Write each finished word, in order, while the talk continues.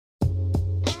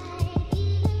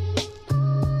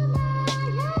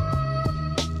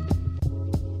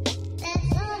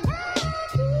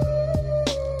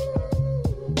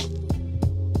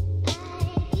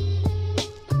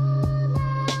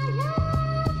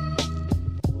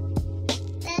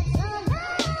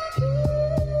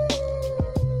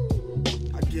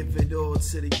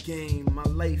boss of the game. My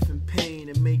life in pain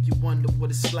and make you wonder what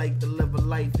it's like to live a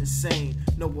life insane.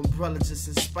 No umbrella just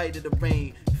in spite of the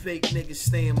rain. Fake niggas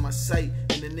stay in my sight,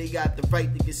 and then they got the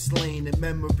right to get slain. In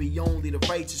memory only the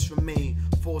righteous remain.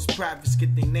 False prophets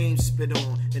get their names spit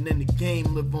on, and then the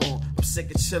game live on. I'm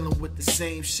sick of chilling with the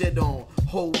same shit on.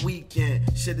 Whole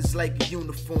weekend, shit is like a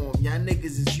uniform. Y'all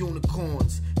niggas is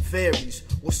unicorns, fairies,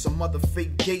 or some other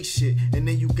fake gay shit. And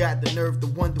then you got the nerve to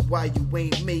wonder why you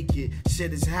ain't make it.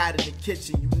 Shit is hot in the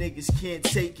kitchen, you niggas can't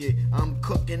take it. I'm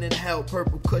cooking in hell,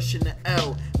 purple cushion the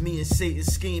L. Me and Satan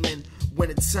scheming. When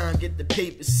it's time, get the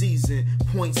paper season.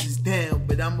 Points is down,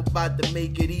 but I'm about to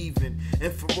make it even.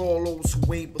 And for all those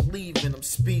who ain't believing, I'm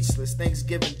speechless.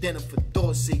 Thanksgiving dinner for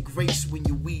thought, say grace when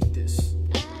you eat this.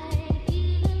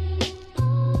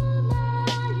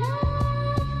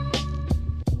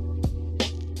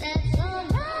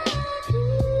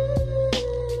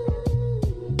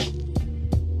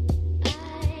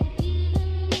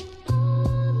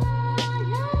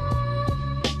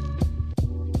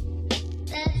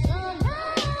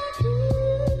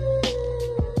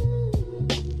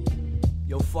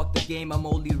 Fuck the game, I'm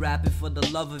only rapping for the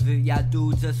love of it. Y'all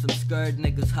dudes are some scared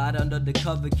niggas, hot under the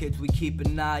cover kids. We keep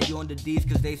an eye on the D's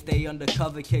cause they stay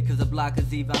undercover, kid. Cause the block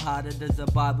is even hotter than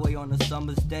a boy on a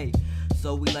summer's day.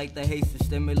 So we like the haste to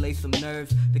stimulate some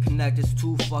nerves. The Connect is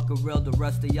too fucking real, the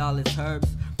rest of y'all is herbs.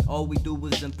 All we do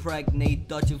is impregnate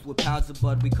Dutches with pounds of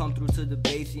bud. We come through to the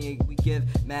base and we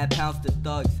give mad pounds to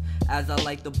thugs. As I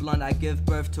like the blunt, I give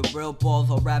birth to real balls.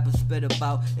 All rappers spit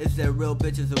about is there real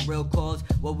bitches a real cause.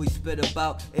 What we spit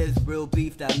about is real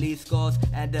beef that leaves scars,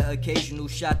 and the occasional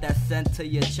shot that's sent to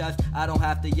your chest. I don't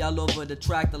have to yell over the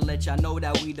track to let y'all know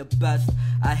that we the best.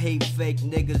 I hate fake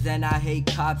niggas and I hate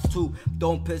cops too.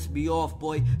 Don't piss me off,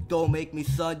 boy, don't make me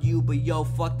son you. But yo,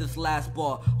 fuck this last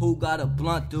bar, who got a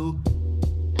blunt, dude?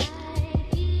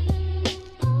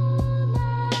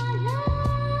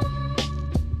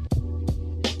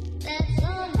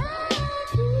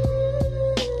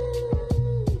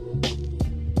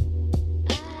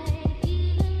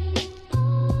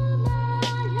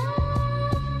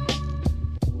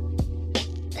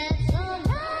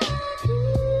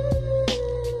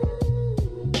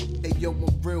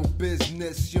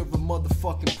 Business, you're a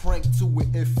motherfucking prank to it.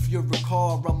 If you're a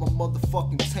car, I'm a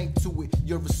motherfucking tank to it.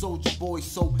 You're a soldier boy,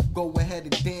 so go ahead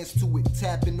and dance to it.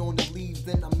 Tapping on the leaves,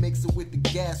 then I mix it with the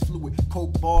gas fluid.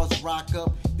 Coke bars rock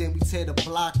up, then we tear the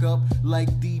block up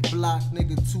like D-Block,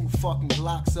 nigga, 2 fucking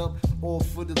blocks up. All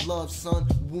for the love, son,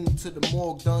 wound to the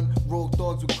morgue done. Rogue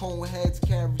dogs with cone heads,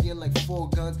 carrying like 4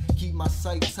 guns. Keep my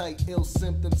sight tight, ill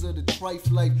symptoms of the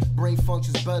trife like brain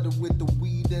functions better with the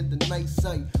weed and the night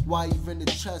sight. While you're in the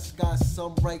chest, got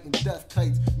some writing death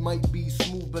kites. Might be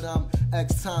smooth, but I'm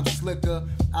X times slicker.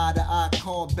 Eye to eye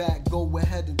combat, go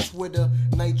ahead and Twitter.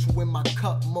 Nitro in my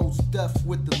cup, most deaf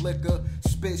with the liquor.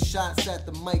 Spit shots at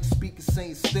the mic, speakers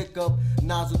saying stick up.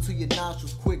 Nozzle to your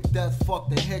nostrils, quick death, fuck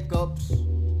the hiccups.